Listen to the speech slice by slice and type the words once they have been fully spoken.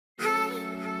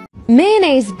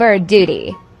Mayonnaise bird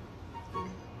duty.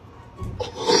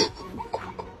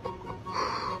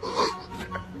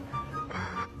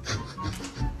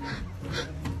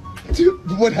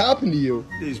 Dude, what happened to you?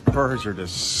 These birds are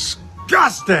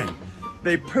disgusting.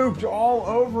 They pooped all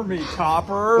over me,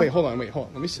 Topper. Wait, hold on.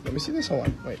 Let me see this. Hold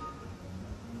on. Wait.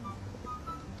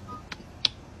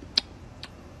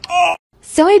 Oh!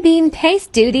 Soybean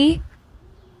paste duty.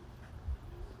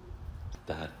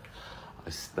 Dad, I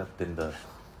stepped in the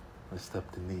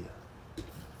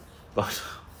but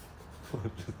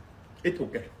It's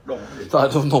okay. I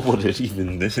don't know what it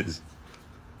even is.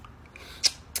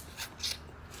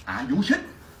 You shit.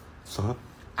 Huh?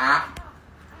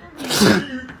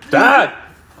 Dad,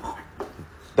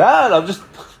 I'm just.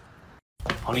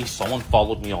 Honey, someone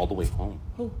followed me all the way home.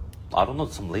 Who? I don't know,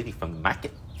 some lady from the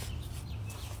market.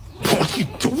 What are you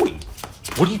doing?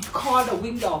 What are you? Call the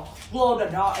window, blow the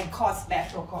door, and call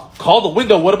special call. Call the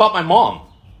window. What about my mom?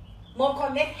 Mom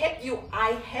connect help you.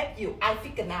 I help you. I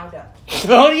figure now the.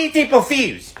 How do you people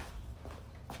fuse?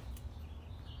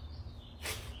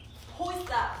 Who is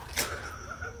that?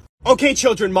 Okay,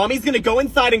 children, Mommy's gonna go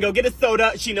inside and go get a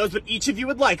soda. She knows what each of you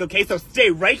would like, okay? So stay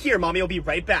right here. Mommy will be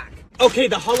right back. Okay,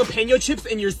 the jalapeno chips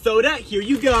in your soda. Here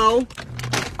you go.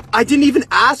 I didn't even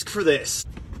ask for this.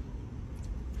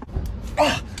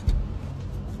 Ugh.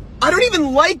 I don't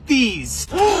even like these.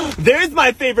 There's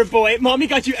my favorite boy. Mommy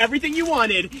got you everything you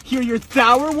wanted. Here are your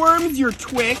sour worms, your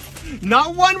Twix.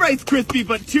 Not one Rice Krispie,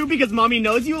 but two because Mommy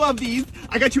knows you love these.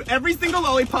 I got you every single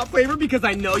lollipop flavor because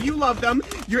I know you love them.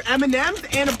 Your M&Ms,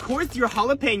 and of course, your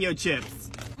jalapeno chips.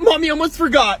 Mommy almost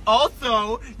forgot.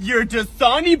 Also, your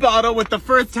Dasani bottle with the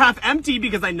first half empty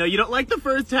because I know you don't like the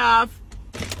first half.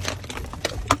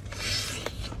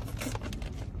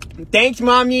 Thanks,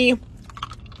 Mommy.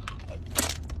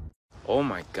 Oh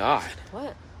my God.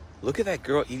 What? Look at that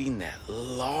girl eating that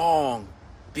long,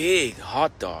 big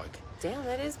hot dog. Damn,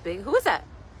 that is big. Who is that?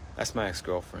 That's my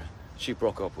ex-girlfriend. She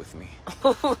broke up with me.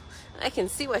 Oh, I can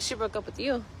see why she broke up with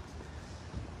you.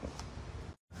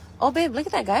 Oh, babe, look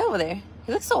at that guy over there.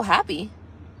 He looks so happy.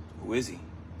 Who is he?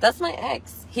 That's my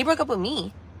ex. He broke up with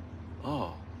me.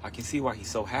 Oh, I can see why he's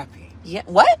so happy. Yeah,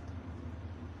 what?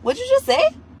 What'd you just say?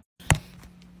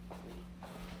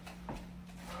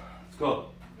 Let's go.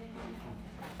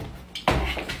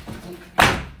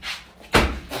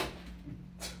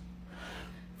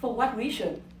 For what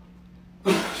reason?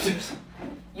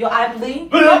 Your eye bleeding?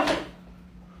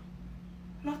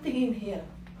 Nothing in here.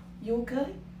 You okay?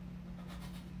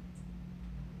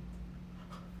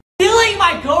 Stealing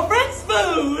my girlfriend's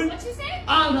food! What'd you say?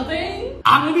 Nothing.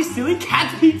 I'm gonna be stealing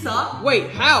cat's pizza.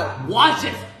 Wait, how? Watch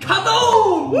it. Come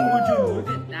on! Would you look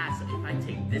at that? So if I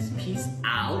take this piece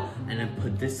out and then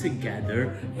put this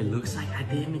together, it looks like I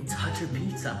didn't even touch your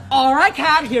pizza. Alright,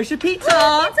 cat, here's your pizza.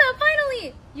 Oh, pizza,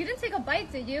 finally! You didn't take a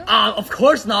bite, did you? Of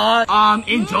course not.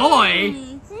 Enjoy.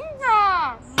 Pizza!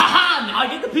 Haha, now I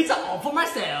get the pizza all for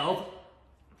myself.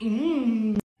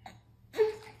 Oh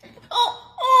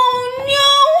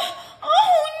no!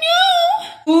 Oh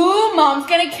no! Ooh, Mom's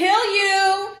gonna kill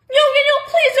you. No,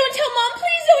 please don't tell Mom!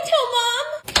 Please don't tell Mom!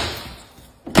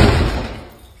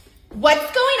 What's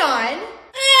going on?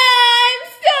 I'm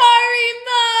sorry,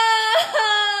 Mom!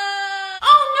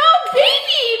 Oh no,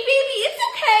 baby, it's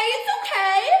okay,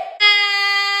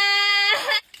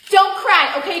 Don't cry,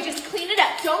 okay? Just clean it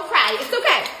up. Don't cry. It's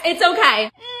okay. It's okay.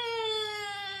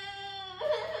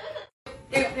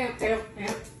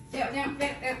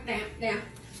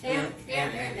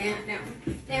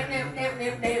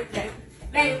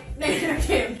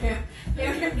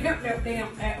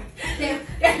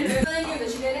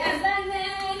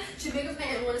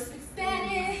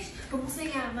 ¿Cómo se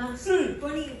llama?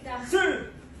 Bonita.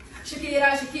 Shakira,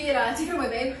 Shakira. Take it away,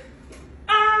 babe.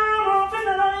 I'm off in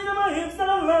the night and my hips are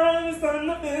alive, starting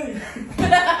to big.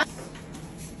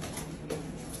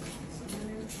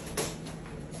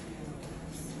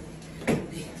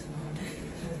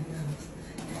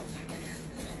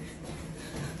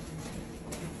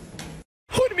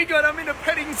 Hold me good, I'm in a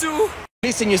petting zoo.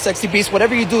 Listen, you sexy beast,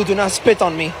 whatever you do not spit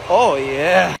on me. Oh,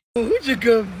 yeah. Who's a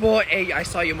good boy? Hey, I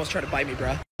saw you almost try to bite me,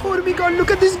 bruh. Hold me god,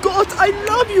 look at this goat. I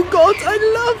love you, goat. I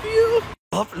love you.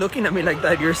 Stop looking at me like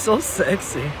that. You're so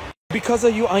sexy. Because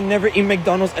of you, I never eat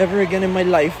McDonald's ever again in my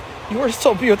life. You are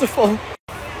so beautiful.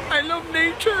 I love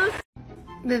nature.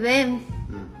 Bebe,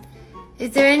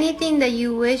 is there anything that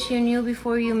you wish you knew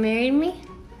before you married me?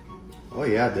 Oh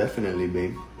yeah, definitely,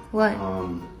 babe. What?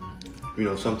 You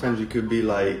know, sometimes you could be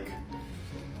like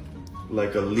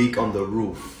a leak on the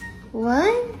roof.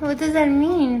 What? What does that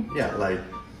mean? Yeah, like,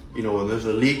 you know, when there's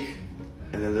a leak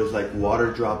and then there's like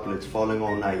water droplets falling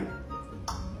all night.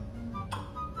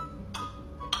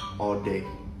 all day.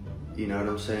 You know what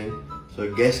I'm saying? So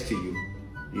it gets to you,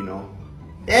 you know.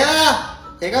 Sarah,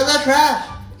 take out the trash.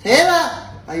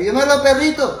 Sarah, ayúdame a los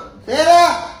perritos.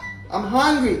 Sarah, I'm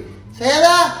hungry.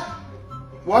 Sarah,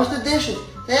 wash the dishes.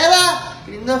 Sarah,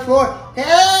 clean the floor.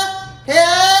 Sarah,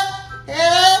 Sarah,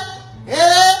 Sarah,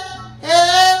 Sarah,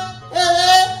 Sarah,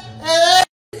 Sarah, Sarah.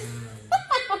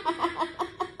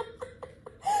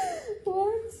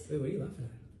 What? Wait, what are you laughing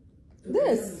at?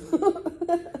 This.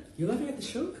 You laughing at the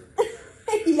show?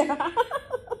 Yeah.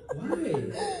 Why?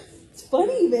 It's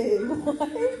funny, babe. What?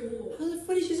 How's it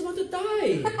funny? She's about to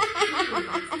die.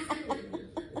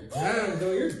 Damn,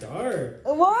 girl, you're dark.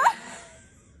 What?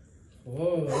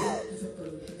 Whoa.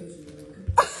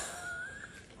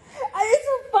 It's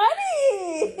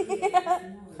funny.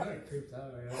 I'm kind of creeped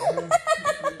out right now.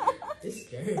 It's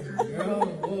scary, girl.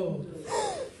 Whoa.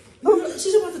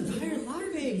 She's about to die or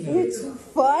laughing. It's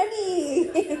funny.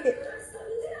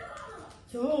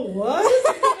 Yo, what?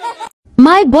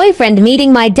 My boyfriend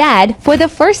meeting my dad for the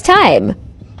first time.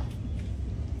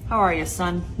 How are you,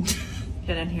 son?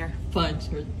 Get in here. Fine,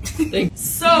 sir. Thanks.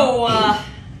 So,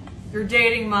 you're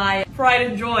dating my pride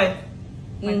and joy.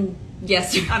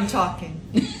 Yes, sir. I'm talking.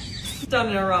 Don't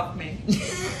interrupt me.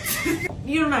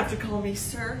 You don't have to call me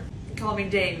sir. Call me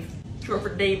Dave. Short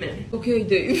for David. Okay,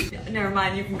 Dave. Never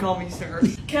mind, you can call me sir.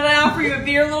 Can I offer you a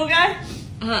beer, little guy?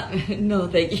 No,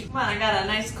 thank you. Come on, I got a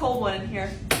nice cold one in here.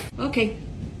 Okay,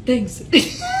 thanks.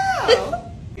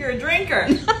 Oh, you're a drinker.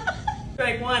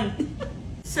 Strike one.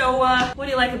 So, what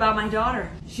do you like about my daughter?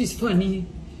 She's funny.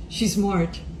 She's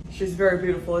smart. She's very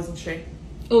beautiful, isn't she?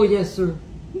 Oh, yes, sir.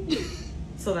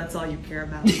 So that's all you care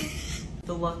about?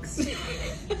 The looks?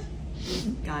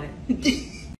 Got it.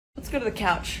 Let's go to the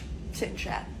couch. Sit and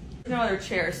chat. There's no other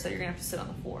chairs, so you're gonna have to sit on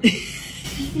the floor.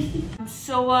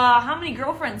 So, how many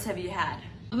girlfriends have you had?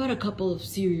 I've had a couple of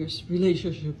serious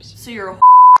relationships. So you're a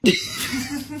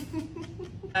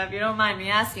if you don't mind me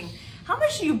asking, how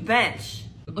much do you bench?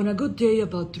 On a good day,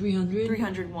 about 300.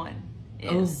 301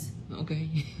 is okay.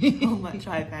 how much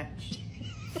I bench.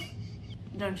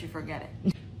 Don't you forget it.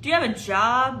 Do you have a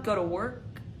job? Go to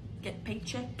work? Get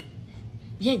paycheck?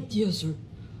 Yeah, yes, sir.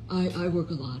 I work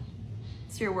a lot.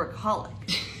 So you're a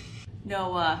workaholic.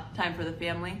 No time for the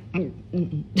family?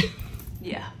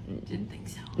 Yeah, didn't think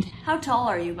so. How tall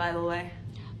are you, by the way?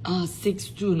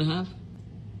 6'2.5".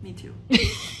 Me too.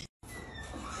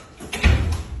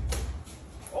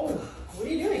 Oh, what are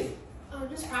you doing? I'm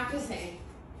just practicing.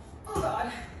 Oh,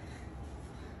 God.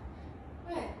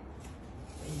 What?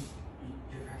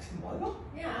 You're practicing volleyball?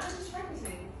 Yeah, I'm just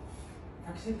practicing.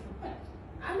 Practicing for what?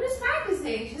 I'm just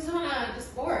practicing. Just wanna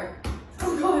just bored.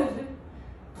 Oh, God.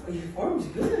 Oh, your form's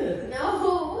good.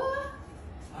 No.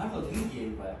 I have a league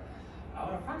game, but I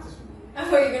want to practice with you. I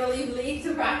thought you were gonna leave league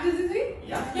to practice with me?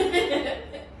 Yeah.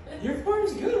 Your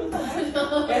form's good. What the heck?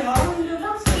 Hey, how long have you been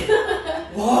practicing?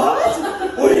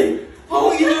 What? Wait, how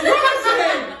long have you been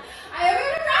practicing? I haven't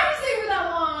been practicing for that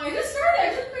long. I just started. I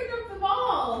just picked up the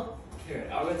ball. Here,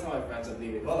 I'll go tell my friends I'm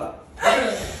leaving. Hold on.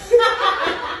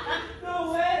 No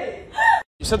way.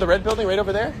 You said the red building right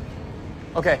over there?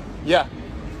 Okay, yeah.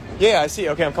 Yeah, I see.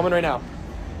 Okay, I'm coming right now.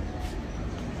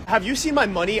 Have you seen my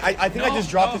money? I think I just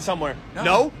dropped it somewhere.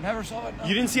 No? Never saw it. No.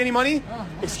 You didn't see any money? No.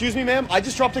 Excuse me, ma'am. I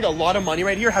just dropped like a lot of money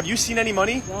right here. Have you seen any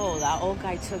money? Yo, that old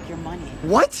guy took your money.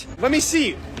 What? Let me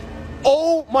see.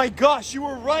 Oh my gosh, you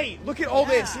were right. Look at all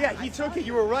this. Yeah, he took it.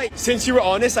 You were right. Since you were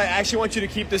honest, I actually want you to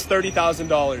keep this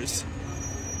 $30,000.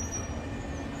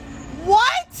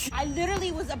 What? I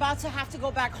literally was about to have to go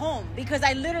back home because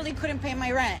I literally couldn't pay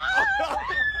my rent.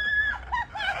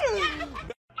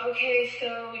 Okay,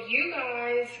 so you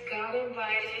guys got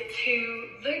invited to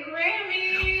the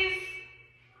Grammys.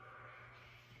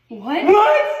 What?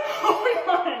 What? Hold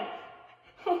on.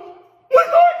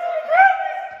 We're going to the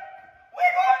Grammys!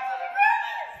 We're going to the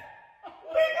Grammys!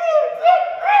 We're going to the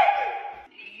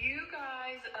Grammys! You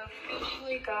guys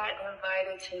officially got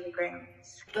invited to the Grammys.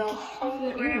 The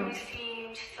whole Grammys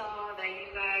team saw that you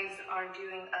guys are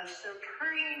doing a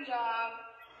supreme job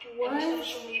in the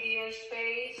social media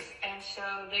space, and so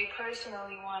they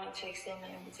personally wanted to extend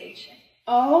an invitation.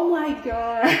 Oh my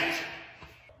God.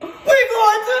 We're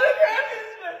going to the Grammys!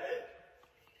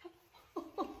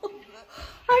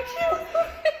 I can't.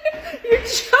 You're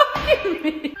joking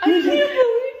me. I can't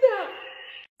believe that.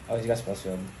 Oh, you guys supposed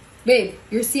to. Babe,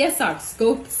 your CS sucks.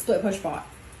 Go split push bot.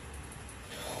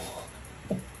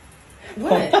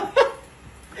 What?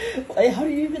 Wait, how do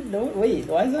you even know? Wait,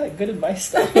 why is that good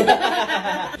advice? Babe,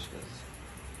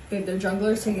 their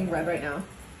jungler's taking red right now.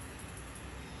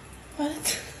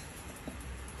 What?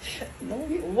 No,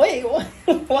 wait, what?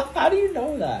 How do you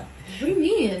know that? What do you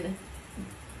mean?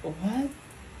 What?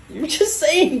 You're just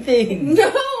saying things. No,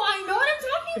 I know what I'm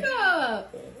talking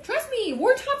about. Trust me,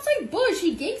 we're topside bush.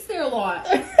 He gangs there a lot.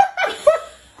 Stop!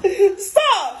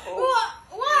 What?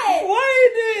 Why are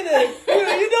you doing this?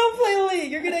 You don't play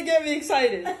League. You're gonna get me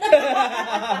excited.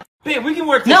 Babe, we can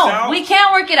work this out. No, we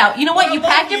can't work it out. You know what? You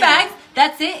pack your bags.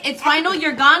 That's it. It's final.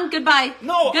 You're gone. Goodbye.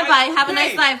 No. Goodbye. Have a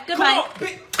nice babe, life. Goodbye. Come on,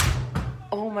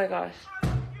 Oh my gosh.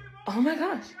 Oh my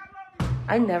gosh.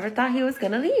 I never thought he was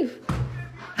gonna leave.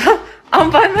 I'm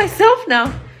by myself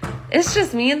now. It's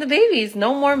just me and the babies.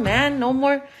 No more man. No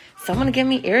more someone to get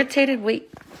me irritated. Wait.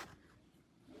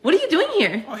 What are you doing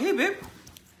here? Oh, hey, babe.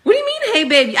 What do you mean, hey,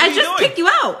 baby? I just kicked you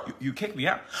out. You kicked me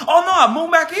out? Oh, no, I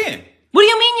moved back in. What do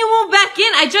you mean you moved back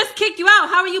in? I just kicked you out.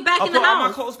 How are you back in the I'll put all my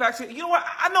house? clothes back to you. You know what?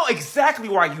 I know exactly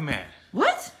why you mad.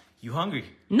 What? You hungry?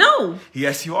 No.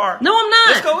 Yes, you are. No, I'm not.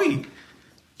 Let's go eat.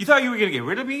 You thought you were going to get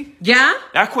rid of me? Yeah?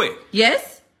 That quick?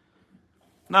 Yes?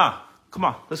 Nah. Come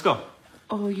on. Let's go.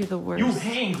 Oh, you're the worst. You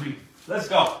hangry. Let's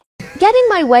go. Getting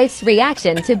my wife's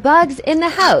reaction to bugs in the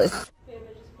house. Did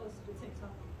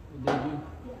you?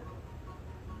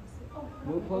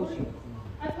 What posted?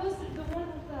 I posted the one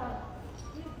with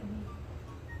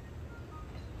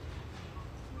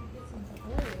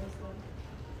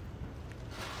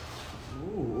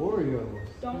Ooh, Oreos.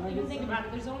 Don't even think about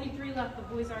it. There's only 3 left. The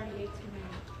boys already ate too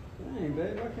many. Dang,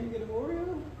 babe, I can't get an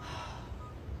Oreo?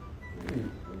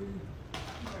 Dang,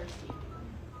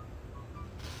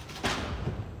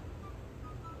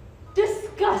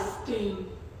 Disgusting.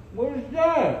 what is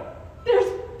that? There's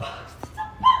bugs. It's a bug.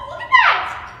 Look at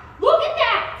that. Look at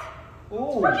that.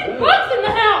 Oh, Freaking bugs in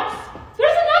the house.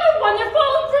 There's another one. They're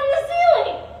falling from the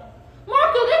ceiling.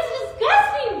 Marco, that's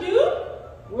disgusting, dude.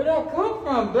 Where'd that come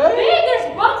from, Babe, babe? there's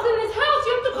bugs in this house.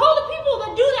 You have to call the people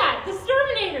that do that. The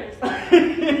exterminators.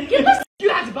 Get this. You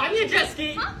have to buy me a jet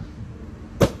ski. Huh?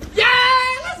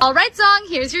 Yes! All right, Song,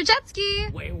 here's your jet ski.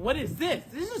 Wait, what is this?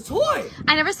 This is a toy.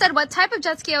 I never said what type of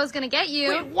jet ski I was gonna get you.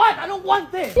 Wait, what? I don't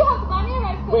want this. You have to buy me a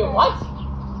red Wait, what?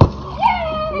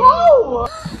 Yay! No!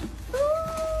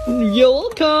 You're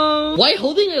welcome. Why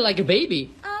holding it like a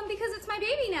baby? Because it's my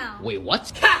baby now. Wait,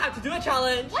 what? I have to do a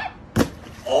challenge. What?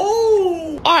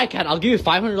 Oh! Alright, Kat, I'll give you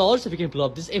 $500 if you can blow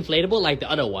up this inflatable like the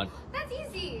other one. That's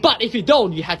easy. But if you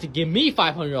don't, you have to give me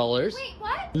 $500. Wait,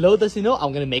 what? Lo does you know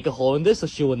I'm gonna make a hole in this so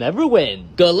she will never win.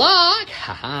 Good luck!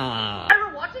 Haha.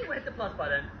 Ever watching? Hit the plus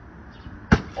button.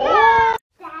 Oh!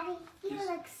 Daddy, you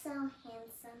look so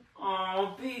handsome.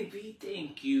 Oh, baby,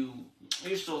 thank you.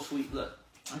 You're so sweet. Look,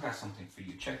 I got something for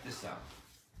you. Check this out.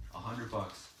 $100.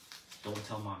 Don't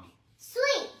tell mommy.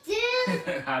 Sweet,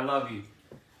 dude. I love you.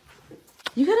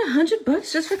 You got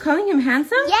 $100 just for calling him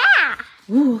handsome? Yeah.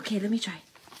 Ooh, okay, let me try.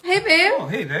 Hey, babe. Oh,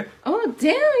 hey, babe. Oh,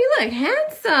 damn, you look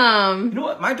handsome. You know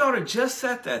what? My daughter just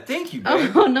said that. Thank you,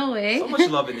 babe. Oh, no way. So much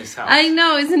love in this house. I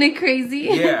know, isn't it crazy?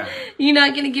 Yeah. You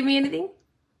not gonna give me anything?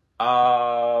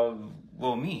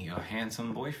 Well, me, a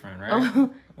handsome boyfriend, right?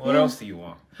 Oh, What else do you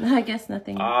want? I guess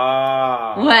nothing.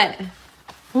 What?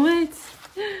 What?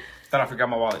 Thought I forgot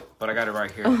my wallet, but I got it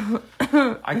right here.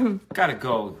 I gotta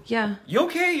go. Yeah. You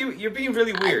okay? You're being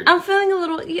really weird. I'm feeling a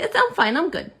little, I'm fine, I'm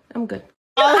good. I'm good.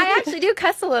 I actually do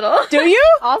cuss a little. Do you?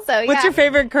 Also, yeah. What's your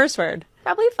favorite curse word?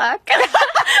 Probably fuck.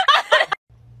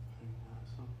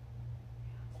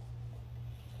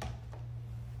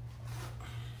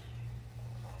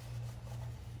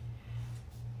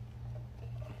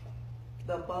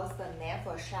 The boss that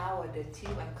never shower the teeth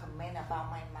and comment about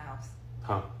my mouth.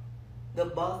 Huh? The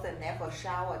boss that never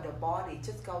shower the body,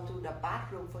 just go to the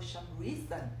bathroom for some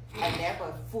reason. I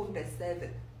never fool the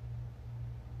seven.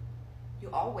 You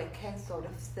always cancel the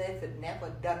seven, never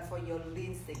done for your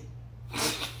leasing.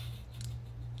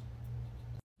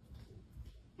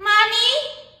 Mommy,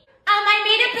 I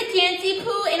made up a dancey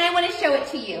poo and I want to show it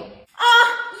to you.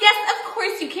 Oh, yes, of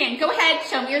course you can. Go ahead,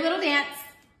 show me your little dance.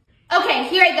 Okay,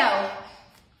 here I go.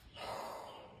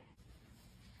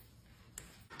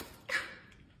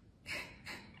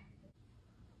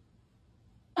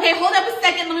 Okay, hold up a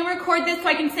second. Let me record this so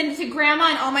I can send it to Grandma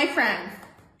and all my friends.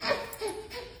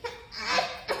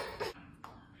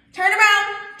 Turn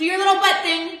around. Do your little butt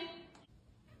thing.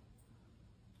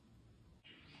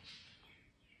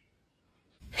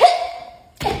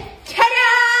 Ta-da!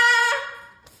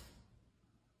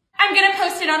 I'm gonna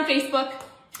post it on Facebook.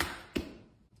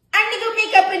 I'm gonna go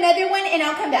make up another one and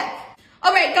I'll come back.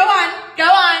 All right, go on. Go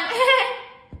on.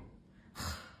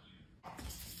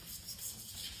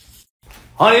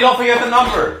 Honey, don't forget the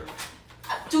number.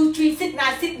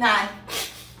 236969.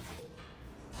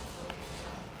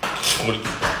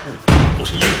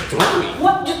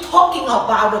 What you talking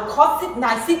about? The cost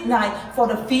 6969 for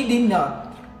the free dinner.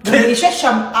 The musician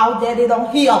out there, they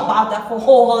don't hear about that for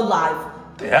whole her life.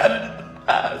 They had it in the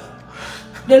past.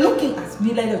 They're looking at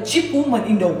me like the cheap woman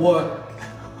in the world.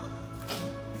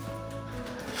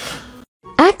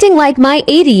 Acting like my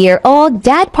 80-year-old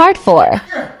dad Part 4.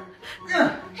 Hey,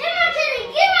 Martini,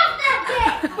 get off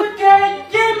that dick! But Dad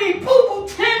gave me poo-poo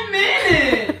 10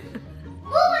 minutes!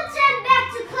 Move and send back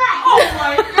to class! Oh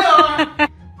my god!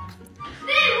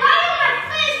 Babe, why is my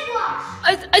face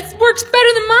washed? It works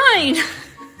better than mine.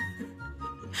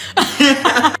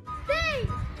 Babe,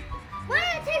 why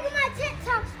are you taking my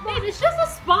TikTok spot? Babe, it's just a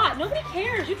spot. Nobody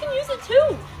cares. You can use it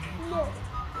too. No.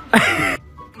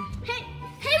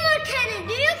 Hey, Martini,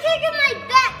 do you kick in my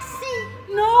back seat?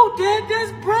 No, Dad,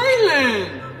 that's Braylon!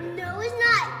 No, it's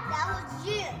not. That was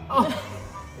you. Oh.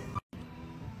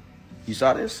 You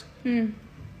saw this?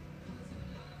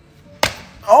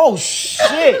 Oh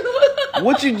shit!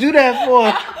 What'd you do that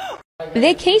for?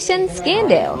 Vacation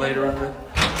scandal. Later on the...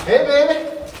 Hey, baby.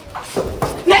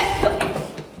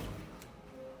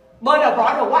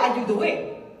 Brother, what are you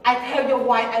doing? I tell your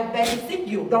wife I babysit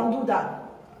you. Don't do that.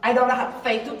 I don't have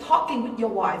faith to talking with your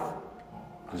wife.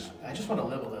 I just want to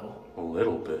live a little. A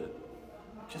little bit.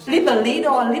 Just Live a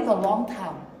little or live a long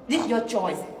time. This is your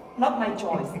choice, not my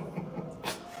choice.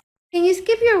 Can you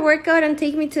skip your workout and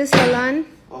take me to the salon?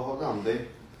 Oh, hold on, babe.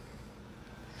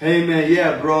 Hey, man,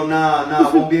 yeah, bro, nah, I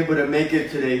won't be able to make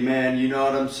it today, man. You know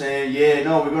what I'm saying? Yeah,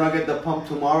 no, we're gonna get the pump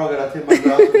tomorrow. Gotta take my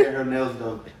girl to get her nails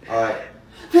done. Alright.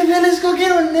 Baby, let's go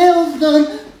get her nails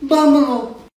done.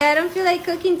 Vámonos. I don't feel like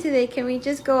cooking today. Can we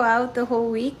just go out the whole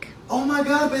week? Oh my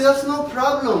god, babe, that's no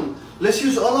problem. Let's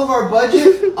use all of our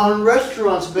budget on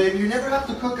restaurants, babe. You never have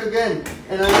to cook again.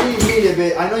 And I know you need it,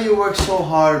 babe. I know you work so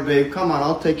hard, babe. Come on,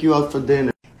 I'll take you out for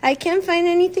dinner. I can't find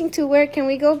anything to wear. Can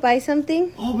we go buy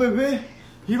something? Oh, baby.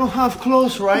 You don't have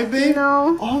clothes, right, babe?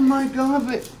 No. Oh my god,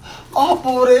 babe. Oh,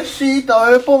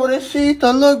 pobrecita,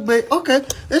 pobrecita. Look, babe. Okay,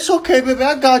 it's okay, baby.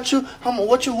 I got you.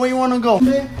 Where you want to go?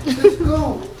 Babe, let's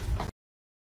go.